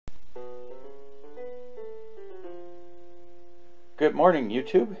Good morning,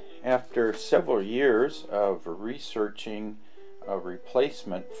 YouTube. After several years of researching a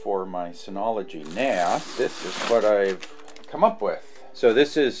replacement for my Synology NAS, this is what I've come up with. So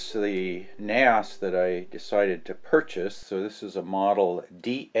this is the NAS that I decided to purchase. So this is a model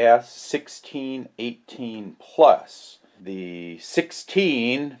DS1618 Plus. The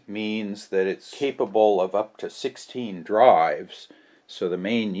 16 means that it's capable of up to 16 drives. So the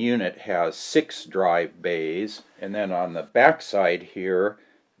main unit has 6 drive bays, and then on the back side here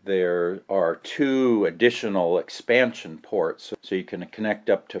there are 2 additional expansion ports. So you can connect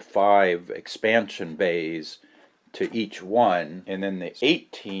up to 5 expansion bays to each one. And then the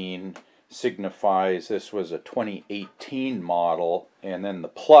 18 signifies this was a 2018 model, and then the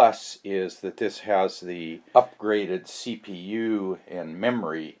plus is that this has the upgraded CPU and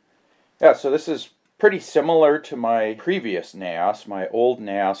memory. Yeah, so this is pretty similar to my previous NAS. My old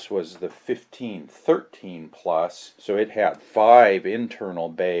NAS was the 1513 Plus, so it had 5 internal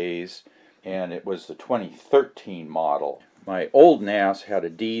bays, and it was the 2013 model. My old NAS had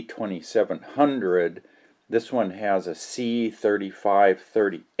a D2700. This one has a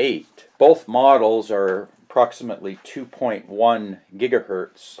C3538. Both models are approximately 2.1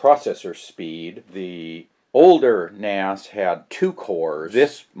 gigahertz processor speed. The older NAS had 2 cores.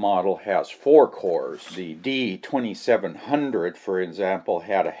 This model has 4 cores. The D2700, for example,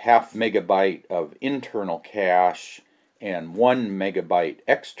 had a half megabyte of internal cache and 1 megabyte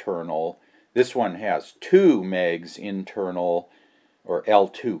external. This one has 2 megs internal, or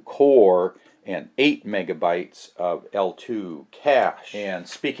L2 core, and 8 megabytes of L2 cache. And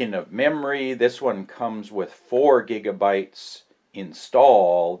speaking of memory, this one comes with 4 gigabytes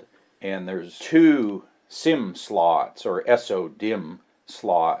installed, and there's 2 SIM slots, or SODIMM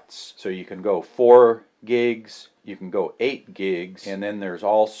slots. So you can go 4 gigs, you can go 8 gigs, and then there's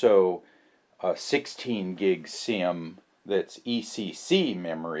also a 16 gig SIM that's ECC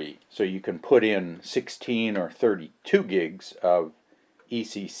memory. So you can put in 16 or 32 gigs of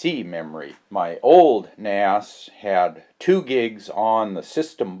ECC memory. My old NAS had 2 gigs on the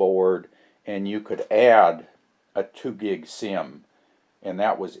system board, and you could add a 2 gig SIM, and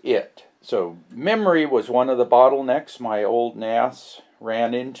that was it. So memory was one of the bottlenecks my old NAS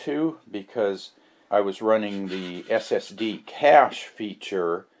ran into, because I was running the SSD cache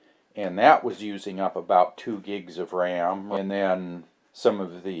feature, and that was using up about 2 gigs of RAM. And then some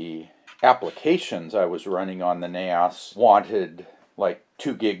of the applications I was running on the NAS wanted like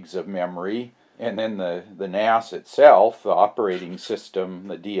 2 gigs of memory. And then the NAS itself, the operating system,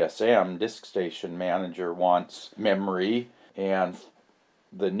 the DSM, Disk Station Manager, wants memory, and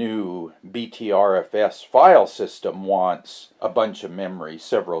the new BTRFS file system wants a bunch of memory,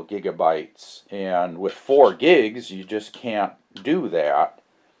 several gigabytes. And with 4 gigs, you just can't do that.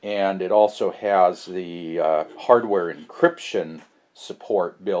 And it also has the hardware encryption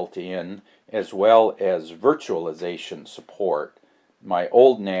support built in, as well as virtualization support. My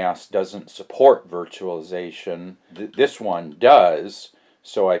old NAS doesn't support virtualization. This one does,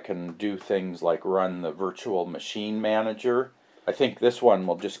 so I can do things like run the virtual machine manager. I think this one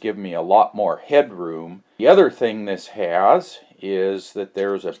will just give me a lot more headroom. The other thing this has is that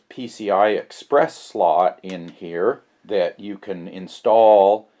there's a PCI Express slot in here that you can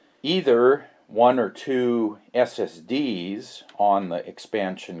install either 1 or 2 SSDs on the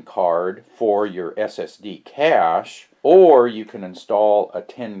expansion card for your SSD cache, or you can install a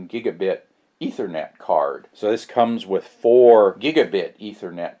 10 gigabit Ethernet card. So this comes with 4 gigabit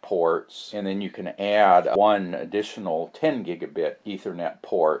Ethernet ports, and then you can add 1 additional 10 gigabit Ethernet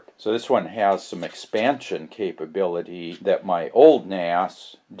port. So this one has some expansion capability that my old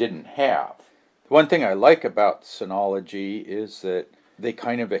NAS didn't have. One thing I like about Synology is that they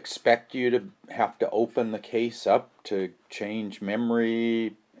kind of expect you to have to open the case up to change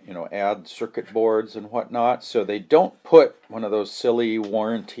memory, add circuit boards and whatnot. So they don't put one of those silly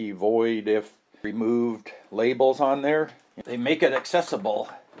warranty void if removed labels on there. They make it accessible.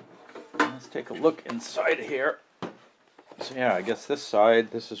 Let's take a look inside here. So yeah, I guess this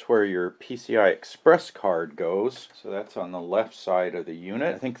side, this is where your PCI Express card goes. So that's on the left side of the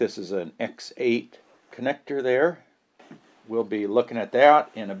unit. I think this is an X8 connector there. We'll be looking at that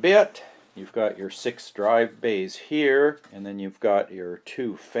in a bit. You've got your 6 drive bays here, and then you've got your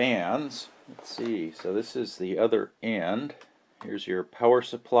 2 fans. Let's see, so this is the other end. Here's your power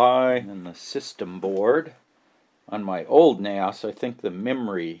supply and the system board. On my old NAS, I think the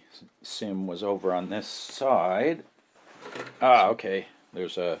memory SIM was over on this side. Ah, okay.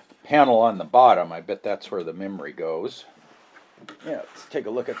 There's a panel on the bottom. I bet that's where the memory goes. Yeah, let's take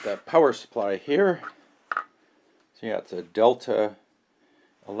a look at the power supply here. So yeah, it's a Delta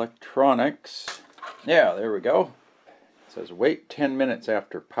Electronics. Yeah, there we go. It says wait 10 minutes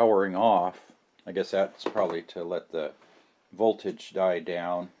after powering off. I guess that's probably to let the voltage die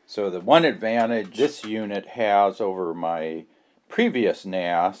down. So the one advantage this unit has over my previous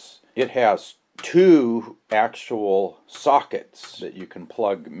NAS, it has two actual sockets that you can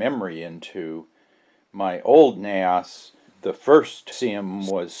plug memory into. My old NAS, the first SIM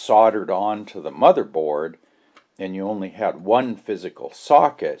was soldered onto the motherboard, and you only had one physical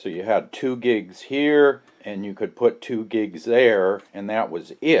socket. So you had 2 gigs here, and you could put 2 gigs there, and that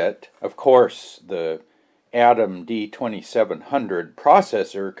was it. Of course, the Atom D2700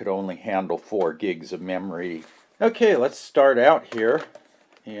 processor could only handle 4 gigs of memory. Okay, let's start out here,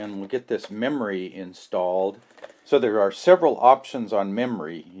 and we'll get this memory installed. So there are several options on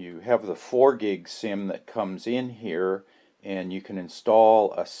memory. You have the 4 gig SIM that comes in here, and you can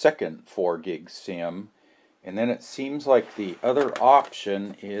install a second 4 gig SIM. And then it seems like the other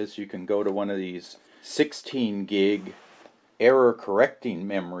option is you can go to one of these 16 gig error correcting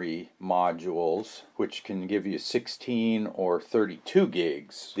memory modules, which can give you 16 or 32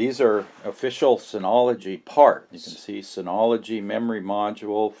 gigs. These are official Synology parts. You can see Synology memory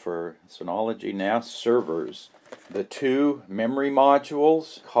module for Synology NAS servers. The 2 memory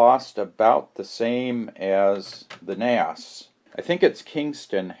modules cost about the same as the NAS. I think it's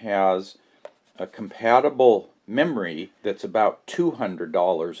Kingston has a compatible memory that's about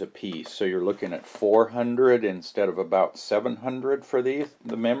 $200 a piece, so you're looking at $400 instead of about $700 for the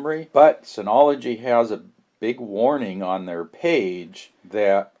memory. But Synology has a big warning on their page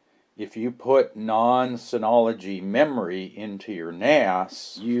that if you put non-Synology memory into your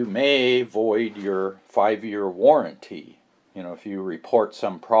NAS, you may void your 5-year warranty. You know, if you report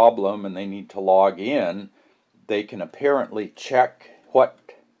some problem and they need to log in, they can apparently check what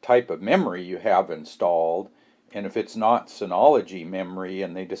type of memory you have installed, and if it's not Synology memory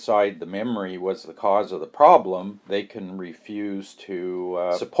and they decide the memory was the cause of the problem, they can refuse to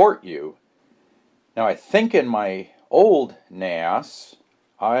support you. Now, I think in my old NAS,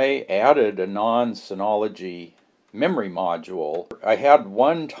 I added a non-Synology memory module. I had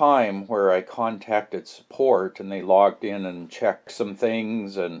one time where I contacted support and they logged in and checked some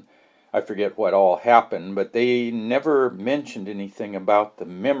things, and I forget what all happened, but they never mentioned anything about the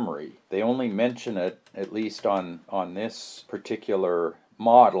memory. They only mention it, at least on this particular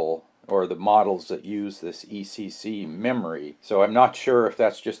model, or the models that use this ECC memory. So I'm not sure if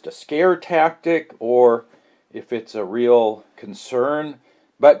that's just a scare tactic or if it's a real concern.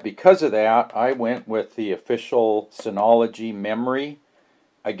 But because of that, I went with the official Synology memory.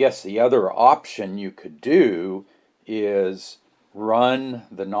 I guess the other option you could do is run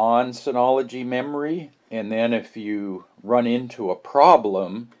the non-Synology memory, and then if you run into a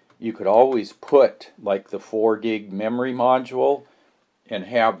problem, you could always put like the 4 gig memory module and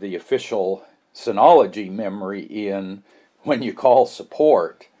have the official Synology memory in when you call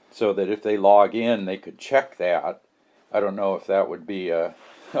support, so that if they log in they could check that. I don't know if that would be a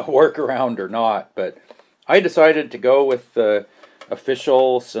workaround or not, but I decided to go with the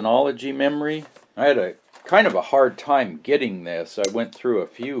official Synology memory. I had a kind of a hard time getting this. I went through a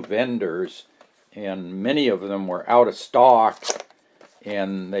few vendors and many of them were out of stock,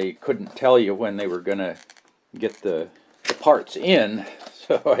 and they couldn't tell you when they were going to get the parts in.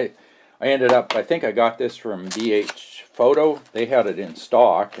 So I ended up, I think I got this from B&H Photo. They had it in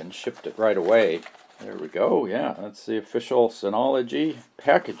stock and shipped it right away. There we go. Yeah, that's the official Synology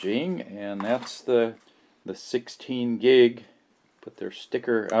packaging, and that's the 16 gig. Put their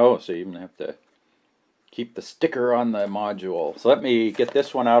sticker. Oh, so you even have to keep the sticker on the module. So let me get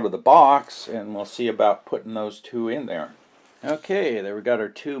this one out of the box and we'll see about putting those 2 in there. Okay, there we got our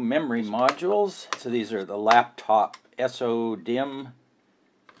 2 memory modules. So these are the laptop SO-DIMM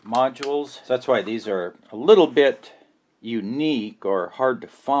modules. So that's why these are a little bit unique or hard to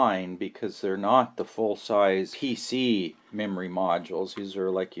find, because they're not the full-size PC memory modules. These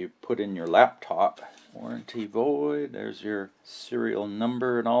are like you put in your laptop. Warranty void, there's your serial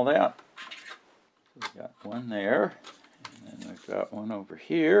number and all that. We've got one there, and then we've got one over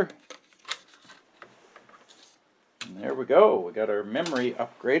here. And there we go. We got our memory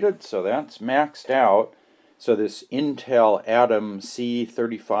upgraded, so that's maxed out. So this Intel Atom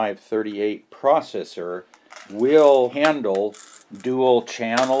C3538 processor will handle dual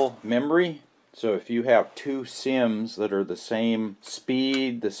channel memory. So if you have 2 SIMs that are the same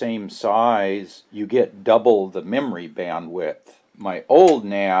speed, the same size, you get double the memory bandwidth. My old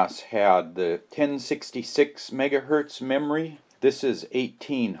NAS had the 1066 megahertz memory. This is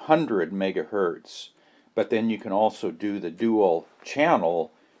 1800 megahertz. But then you can also do the dual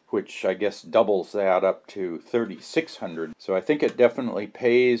channel, which I guess doubles that up to 3600. So I think it definitely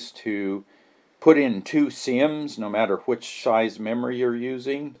pays to put in 2 SIMs no matter which size memory you're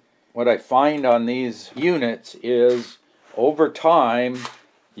using. What I find on these units is over time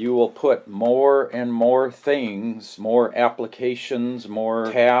you will put more and more things, more applications,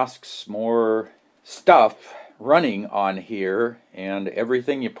 more tasks, more stuff running on here, and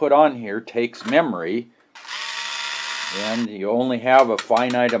everything you put on here takes memory, and you only have a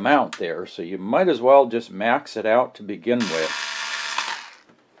finite amount there, so you might as well just max it out to begin with.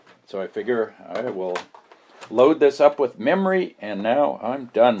 So I figure I will load this up with memory, and now I'm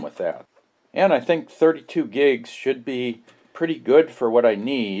done with that. And I think 32 gigs should be pretty good for what I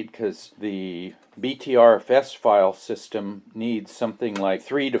need, because the BTRFS file system needs something like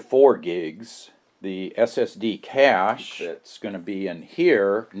 3 to 4 gigs. The SSD cache that's going to be in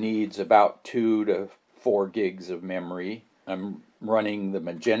here needs about 2 to 4 gigs of memory. I'm running the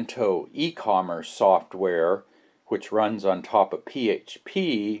Magento e-commerce software, which runs on top of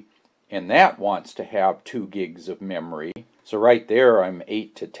PHP, and that wants to have 2 gigs of memory. So right there I'm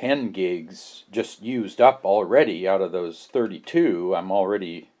 8 to 10 gigs just used up already. Out of those 32, I'm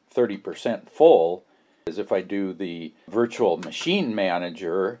already 30% full. As if I do the virtual machine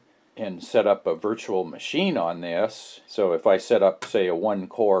manager and set up a virtual machine on this, so if I set up, say, a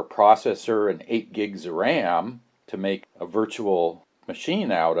 1-core processor and 8 gigs of RAM to make a virtual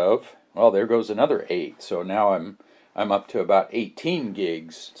machine out of, well, there goes another 8. So now I'm up to about 18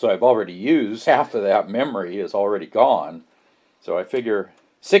 gigs. So I've already used half of that memory is already gone. So I figure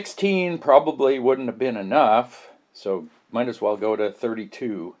 16 probably wouldn't have been enough, so might as well go to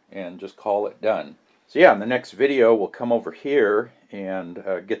 32 and just call it done. So yeah, in the next video we'll come over here and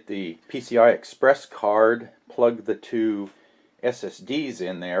get the PCI Express card, plug the 2 SSDs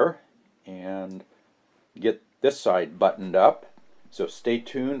in there, and get this side buttoned up. So stay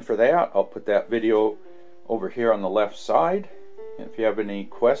tuned for that. I'll put that video over here on the left side. And if you have any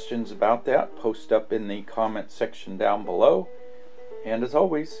questions about that, post up in the comment section down below. And as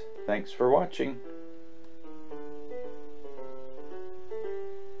always, thanks for watching.